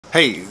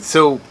Hey,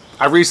 so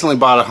I recently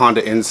bought a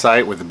Honda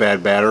Insight with a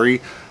bad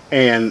battery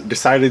and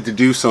decided to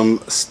do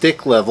some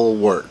stick level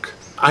work.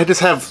 I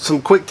just have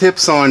some quick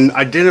tips on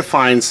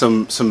identifying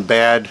some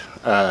bad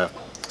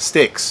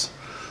sticks.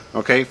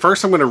 Okay,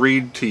 first I'm going to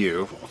read to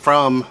you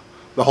from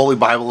the Holy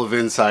Bible of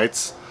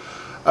Insights,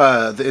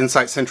 the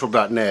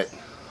insightcentral.net.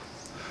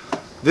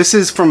 This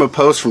is from a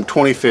post from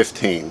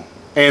 2015.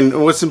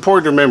 And what's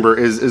important to remember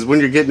is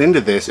when you're getting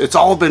into this, it's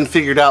all been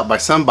figured out by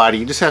somebody.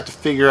 You just have to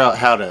figure out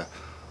how to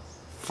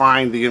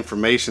find the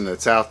information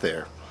that's out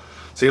there.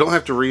 So you don't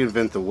have to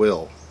reinvent the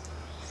wheel.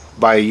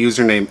 By a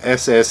username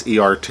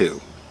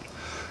SSER2.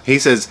 He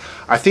says,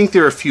 I think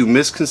there are a few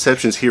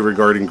misconceptions here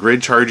regarding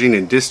grid charging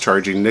and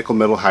discharging nickel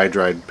metal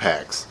hydride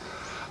packs.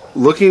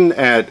 Looking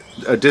at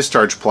a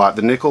discharge plot,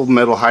 the nickel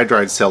metal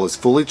hydride cell is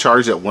fully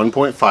charged at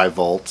 1.5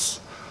 volts.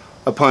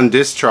 Upon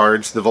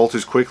discharge, the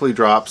voltage quickly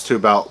drops to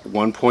about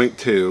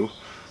 1.2,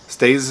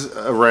 stays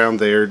around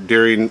there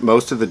during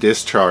most of the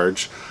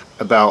discharge.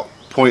 About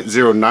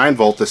 0.09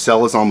 volt, the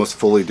cell is almost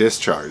fully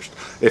discharged.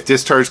 If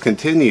discharge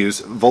continues,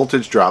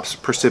 voltage drops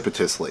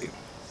precipitously.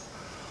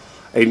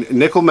 A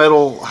nickel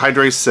metal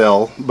hydride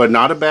cell, but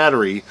not a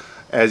battery,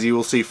 as you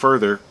will see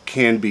further,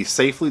 can be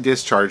safely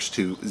discharged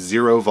to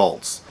 0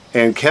 volts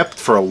and kept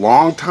for a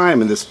long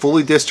time in this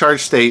fully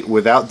discharged state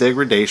without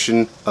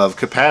degradation of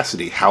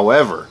capacity.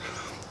 However,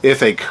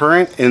 if a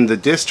current in the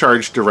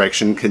discharge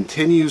direction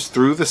continues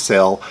through the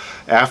cell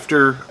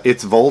after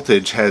its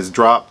voltage has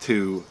dropped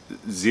to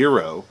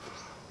 0,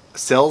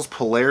 cell's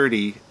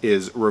polarity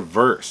is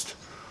reversed,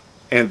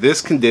 and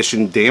this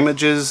condition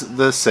damages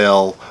the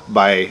cell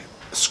by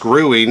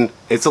screwing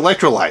its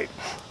electrolyte.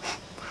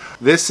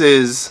 This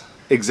is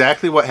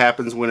exactly what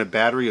happens when a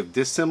battery of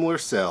dissimilar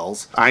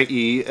cells,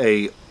 i.e.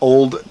 a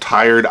old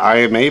tired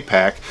IMA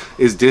pack,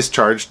 is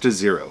discharged to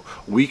 0.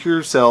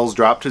 Weaker cells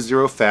drop to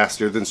 0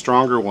 faster than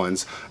stronger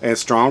ones, and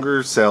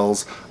stronger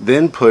cells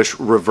then push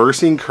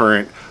reversing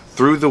current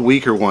through the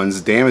weaker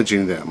ones,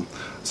 damaging them.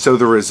 So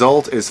the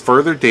result is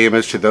further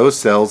damage to those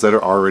cells that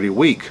are already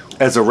weak.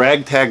 As a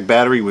ragtag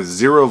battery with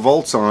 0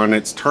 volts on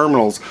its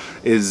terminals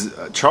is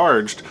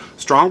charged,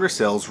 stronger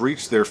cells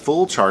reach their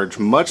full charge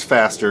much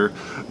faster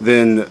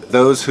than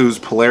those whose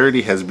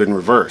polarity has been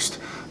reversed.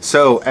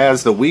 So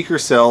as the weaker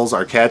cells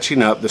are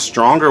catching up, the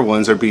stronger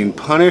ones are being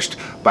punished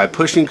by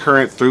pushing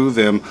current through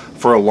them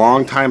for a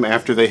long time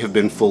after they have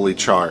been fully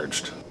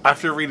charged.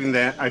 After reading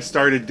that, I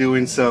started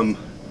doing some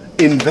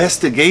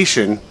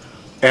investigation,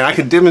 and I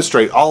can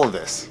demonstrate all of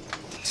this.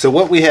 So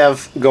what we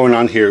have going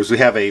on here is we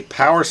have a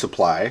power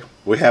supply,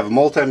 we have a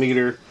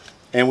multimeter,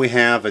 and we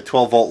have a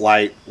 12 volt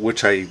light,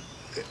 which I'm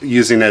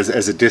using as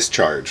a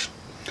discharge.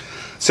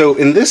 So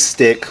in this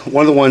stick,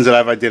 one of the ones that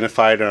I've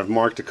identified, and I've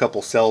marked a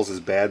couple cells as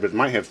bad, but it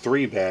might have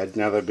 3 bad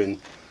now that I've been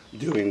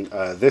doing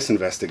this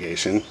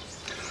investigation.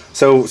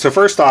 So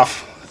first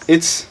off,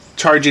 it's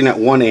charging at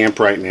 1 amp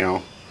right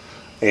now,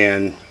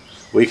 and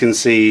we can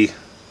see,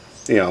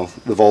 you know,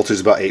 the voltage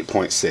is about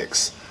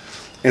 8.6.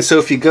 And so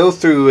if you go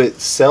through it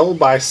cell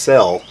by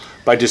cell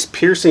by just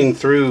piercing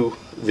through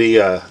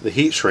the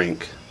heat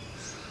shrink,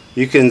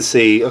 you can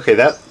see, okay,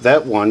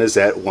 that one is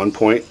at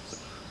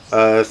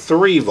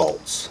 1.3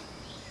 volts.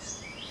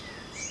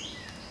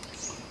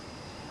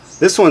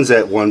 This one's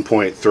at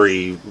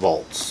 1.3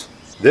 volts.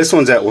 This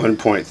one's at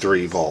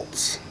 1.3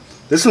 volts.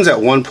 This one's at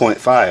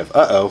 1.5.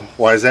 Uh-oh,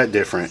 why is that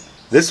different?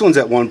 This one's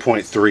at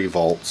 1.3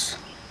 volts.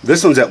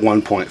 This one's at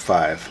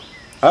 1.5.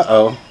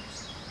 Uh-oh,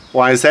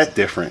 why is that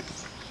different?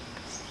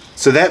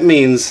 So that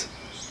means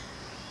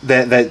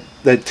that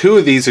 2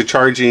 of these are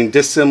charging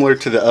dissimilar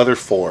to the other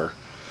 4.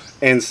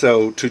 And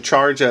so to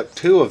charge up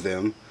 2 of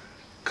them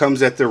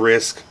comes at the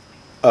risk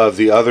of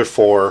the other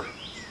 4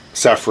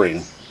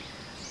 suffering,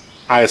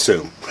 I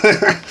assume.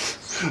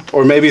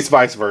 Or maybe it's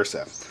vice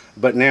versa.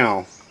 But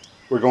now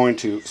we're going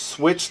to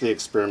switch the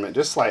experiment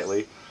just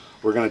slightly.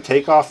 We're going to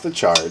take off the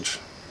charge,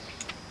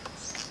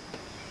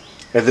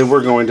 and then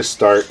we're going to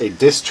start a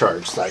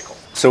discharge cycle.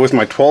 So with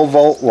my 12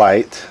 volt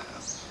light,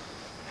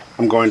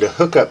 I'm going to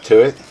hook up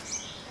to it,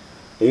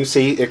 and you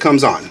see it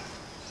comes on.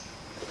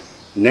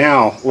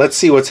 Now let's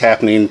see what's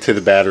happening to the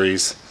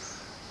batteries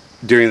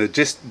during the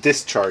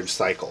discharge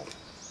cycle.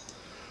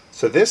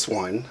 So this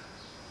one,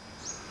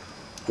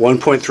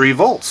 1.3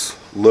 volts,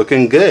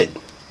 looking good.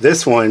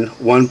 This one,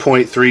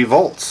 1.3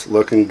 volts,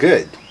 looking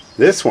good.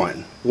 This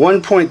one,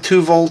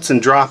 1.2 volts and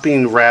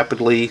dropping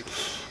rapidly.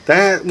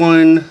 That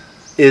one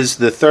is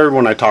the third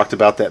one I talked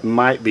about that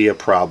might be a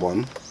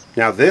problem.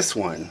 Now this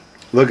one,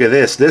 look at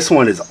this. This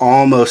one is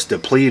almost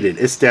depleted.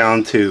 It's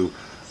down to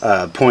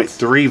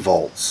 0.3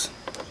 volts.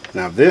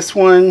 Now this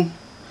one,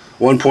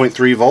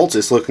 1.3 volts,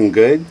 is looking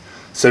good.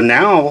 So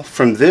now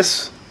from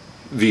this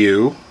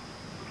view,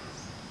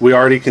 we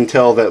already can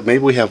tell that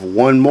maybe we have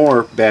one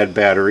more bad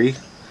battery.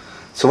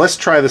 So let's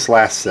try this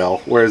last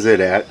cell. Where is it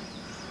at?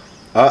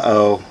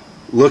 Uh-oh,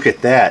 look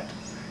at that.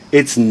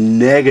 It's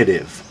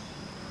negative.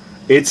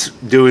 It's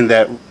doing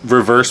that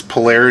reverse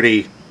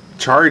polarity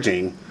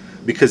charging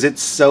because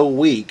it's so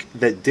weak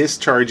that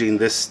discharging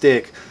this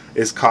stick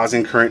is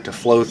causing current to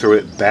flow through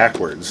it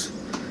backwards.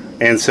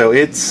 And so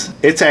it's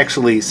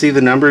actually, see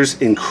the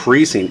numbers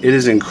increasing. It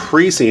is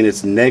increasing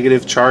its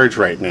negative charge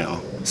right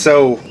now.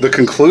 So the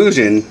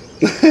conclusion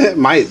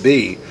might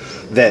be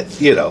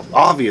that, you know,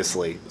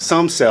 obviously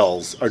some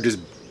cells are just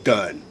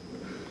done.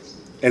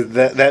 And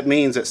that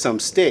means that some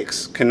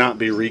sticks cannot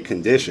be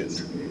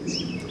reconditioned.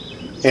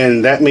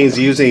 And that means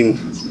using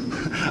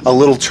a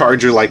little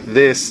charger like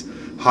this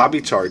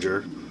hobby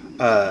charger,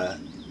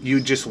 you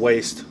just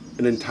waste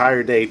an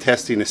entire day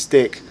testing a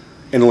stick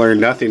and learn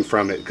nothing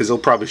from it, because it'll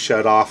probably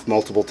shut off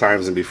multiple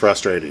times and be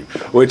frustrating,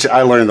 which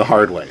I learned the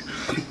hard way.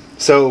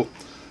 So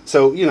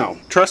you know,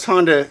 trust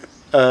Honda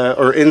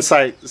or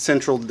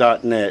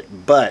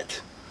InsightCentral.net,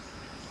 but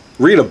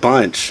read a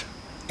bunch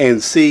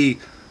and see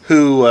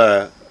who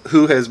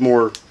has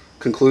more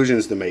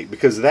conclusions to make,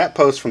 because that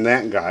post from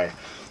that guy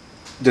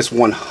just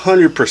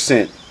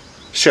 100%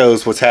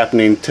 shows what's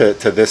happening to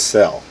this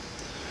cell.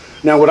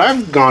 Now what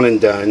I've gone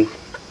and done,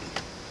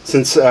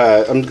 since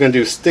I'm going to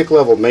do stick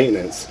level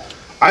maintenance,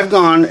 I've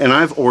gone and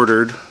I've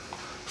ordered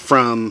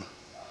from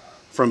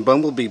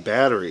Bumblebee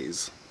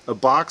Batteries a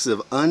box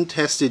of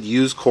untested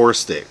used core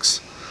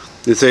sticks.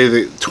 They say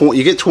that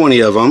you get 20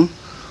 of them.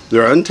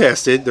 They're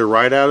untested. They're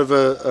right out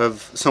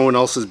of someone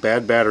else's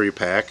bad battery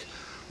pack.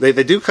 They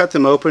do cut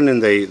them open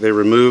and they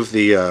remove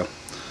the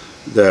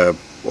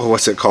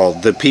what's it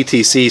called? The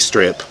PTC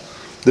strip.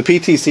 The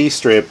PTC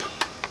strip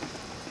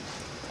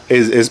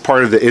is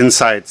part of the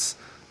Insight's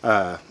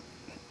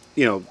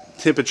you know,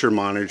 temperature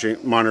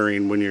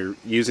monitoring when you're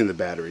using the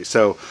battery.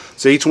 So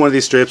each one of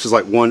these strips is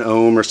like 1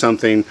 ohm or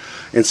something,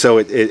 and so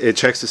it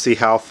checks to see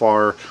how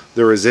far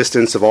the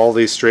resistance of all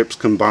these strips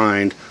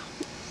combined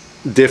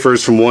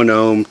differs from 1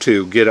 ohm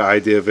to get an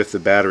idea of if the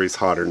battery's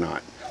hot or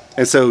not.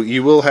 And so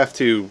you will have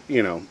to,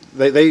 you know,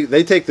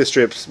 they take the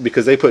strips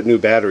because they put new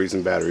batteries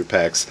in battery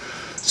packs.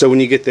 So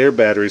when you get their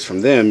batteries from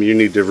them, you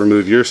need to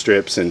remove your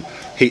strips and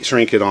heat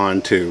shrink it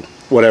on to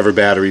whatever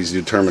batteries you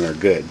determine are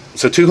good.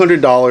 So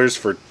 $200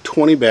 for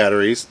 20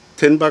 batteries,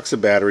 10 bucks a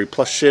battery,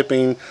 plus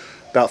shipping,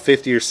 about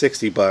 50 or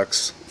 60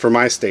 bucks for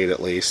my state at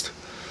least.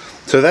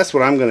 So that's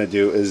what I'm going to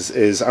do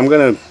is I'm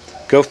going to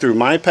go through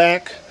my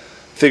pack,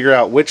 figure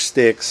out which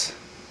sticks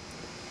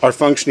are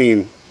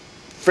functioning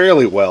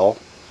fairly well,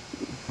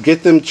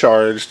 get them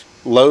charged,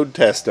 load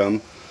test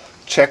them,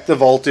 check the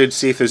voltage,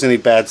 see if there's any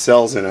bad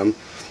cells in them,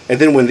 and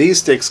then when these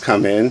sticks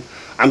come in,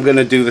 I'm going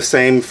to do the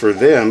same for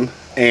them,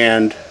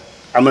 and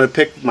I'm going to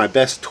pick my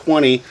best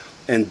 20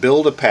 and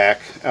build a pack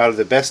out of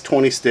the best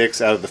 20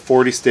 sticks out of the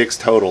 40 sticks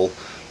total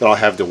that I'll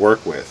have to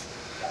work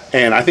with.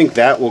 And I think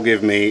that will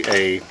give me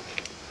a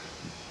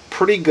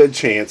pretty good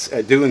chance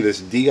at doing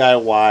this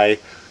DIY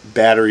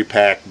battery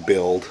pack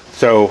build.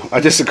 So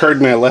it just occurred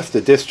to me I left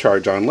the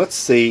discharge on. Let's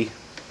see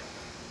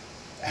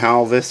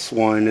how this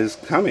one is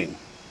coming.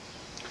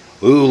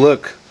 Ooh,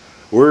 look,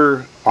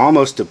 we're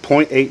almost to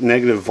 0.8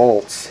 negative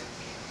volts.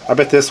 I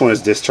bet this one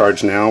is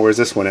discharged now. Where's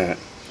this one at?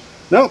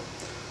 Nope.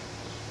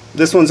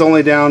 This one's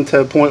only down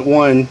to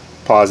 0.1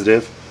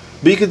 positive.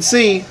 But you can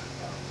see,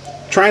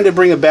 trying to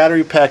bring a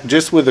battery pack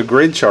just with a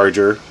grid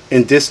charger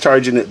and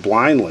discharging it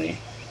blindly,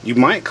 you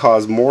might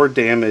cause more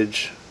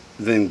damage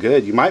than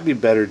good. You might be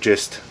better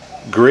just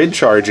grid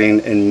charging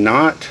and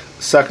not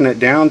sucking it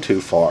down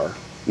too far.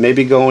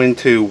 Maybe going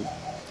to,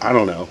 I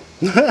don't know,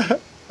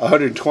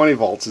 120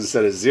 volts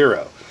instead of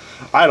 0.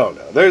 I don't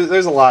know.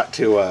 There's a lot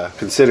to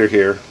consider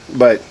here.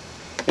 But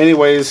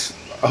anyways,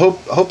 I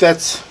hope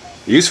that's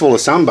useful to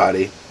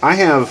somebody. I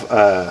have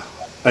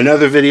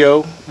another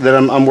video that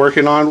I'm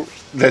working on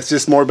that's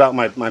just more about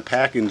my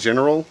pack in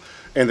general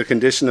and the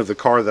condition of the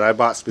car that I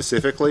bought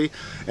specifically,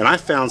 and I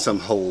found some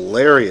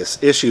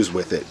hilarious issues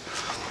with it.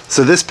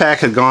 So this pack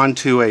had gone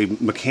to a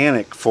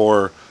mechanic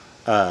for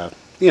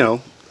you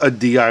know, a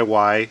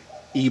DIY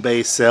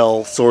eBay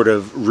sell sort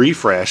of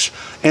refresh,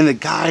 and the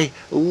guy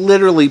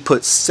literally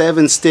put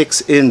 7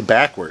 sticks in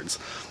backwards.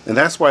 And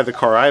that's why the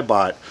car I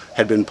bought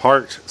had been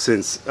parked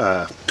since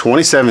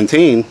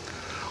 2017,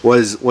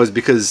 was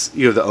because,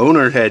 you know, the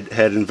owner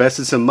had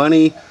invested some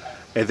money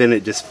and then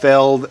it just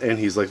failed, and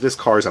he's like, this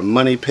car is a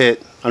money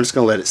pit, I'm just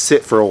gonna let it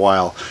sit for a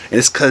while. And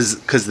it's because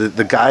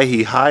the guy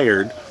he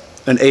hired,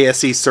 an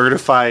ASE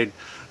certified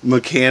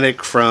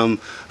mechanic from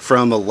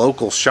a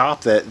local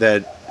shop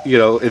that you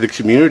know, in the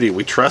community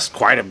we trust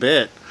quite a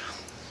bit,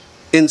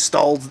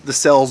 installed the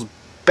cells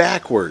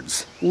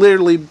backwards,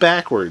 literally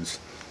backwards.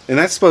 And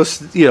that's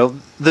supposed to, you know,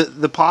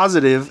 the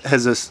positive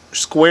has a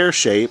square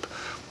shape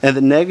and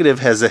the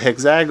negative has a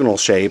hexagonal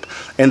shape,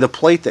 and the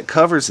plate that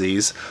covers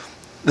these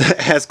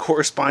has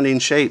corresponding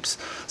shapes.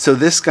 So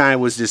this guy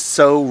was just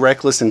so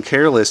reckless and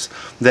careless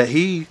that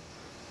he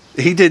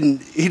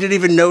didn't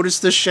even notice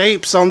the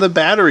shapes on the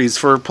batteries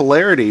for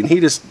polarity, and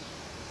he just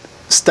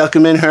stuck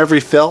them in however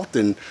he felt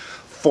and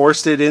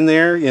forced it in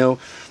there, you know,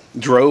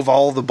 drove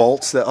all the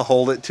bolts that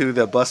hold it to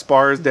the bus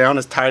bars down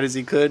as tight as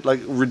he could, like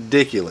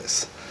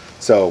ridiculous.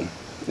 So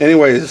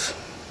anyways,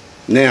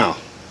 now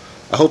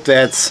I hope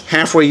that's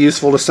halfway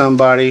useful to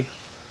somebody,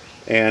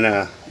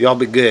 and y'all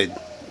be good.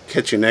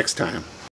 Catch you next time.